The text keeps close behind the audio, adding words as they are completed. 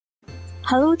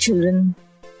Hello children,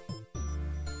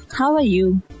 how are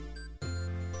you?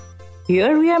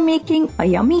 Here we are making a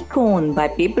yummy cone by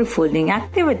paper folding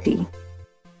activity.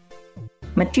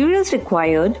 Materials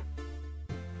required: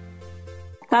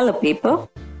 color paper,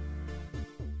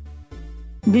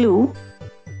 glue,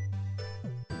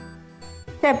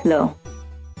 stapler.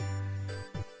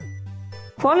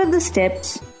 Follow the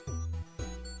steps.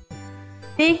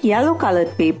 Take yellow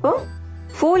colored paper,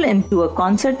 fold into a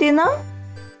concertina.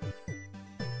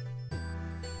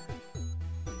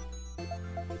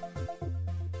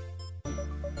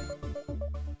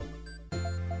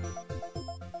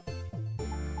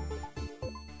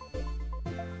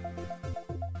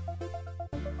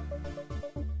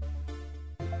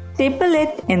 Staple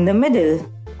it in the middle.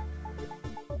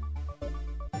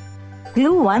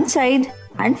 Glue one side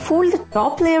and fold the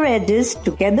top layer edges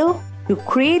together to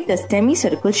create a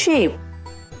semicircle shape.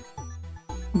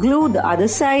 Glue the other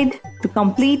side to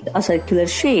complete a circular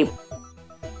shape.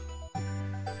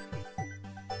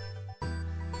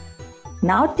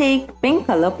 Now take pink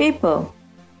color paper.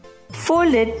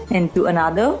 Fold it into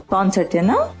another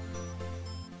concertina.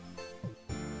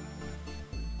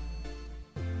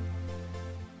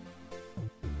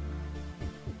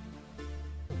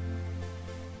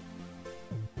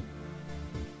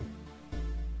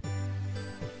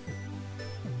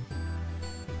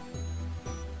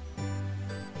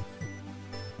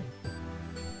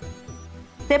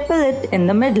 Staple it in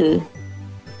the middle.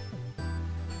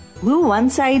 Glue one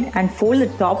side and fold the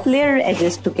top layer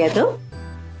edges together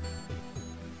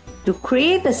to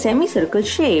create a semicircle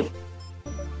shape.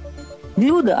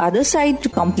 Glue the other side to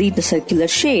complete the circular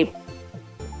shape.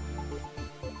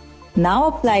 Now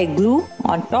apply glue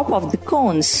on top of the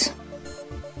cones.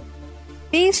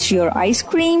 Paste your ice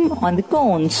cream on the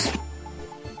cones.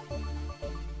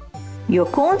 Your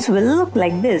cones will look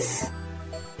like this.